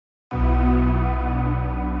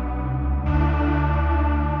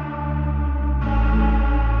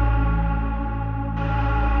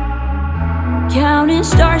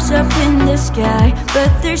million stars up in the sky, but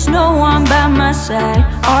there's no one by my side.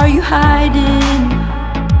 Are you hiding?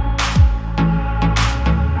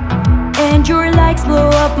 And your likes blow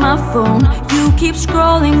up my phone. You keep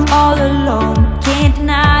scrolling all alone, can't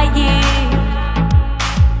deny it.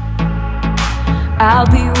 I'll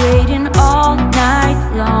be waiting all night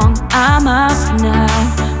long. I'm up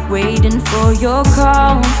now, waiting for your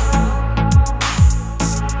call.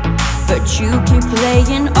 But you keep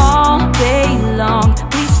playing all day long.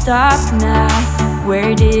 Please stop now,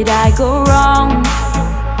 where did I go wrong?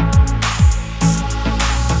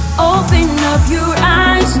 Open up your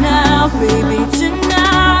eyes now, baby,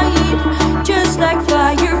 tonight. Just like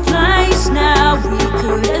fireflies now, we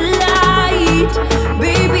could alight.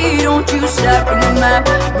 Baby, don't you stop,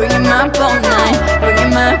 bring him up all night.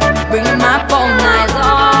 Bring him up all night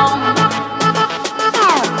long.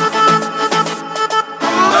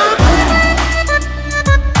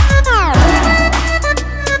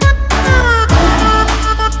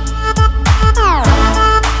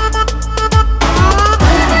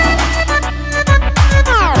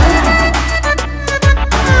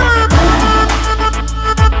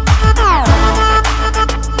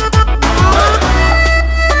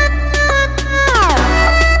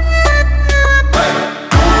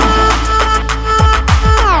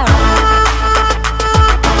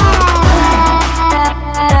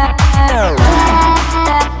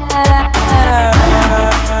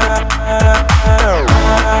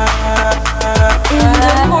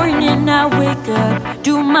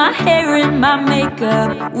 Do my hair and my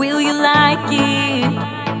makeup, will you like it?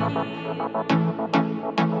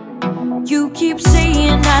 You keep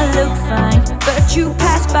saying I look fine, but you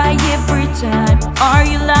pass by every time. Are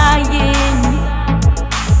you lying?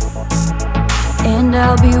 And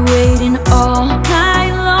I'll be waiting all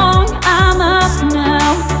night long. I'm up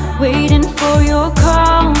now, waiting for your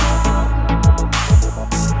call.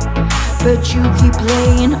 But you keep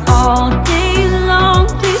playing all day long.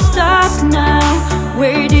 Please stop now,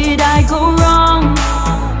 where did I go wrong?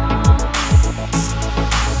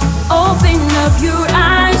 Open up your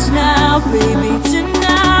eyes now, baby,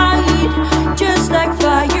 tonight. Just like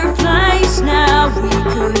fireflies now, we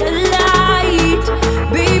could alight.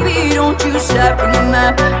 Baby, don't you stop, bring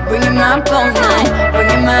him up all night. Bring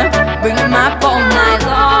him up all night.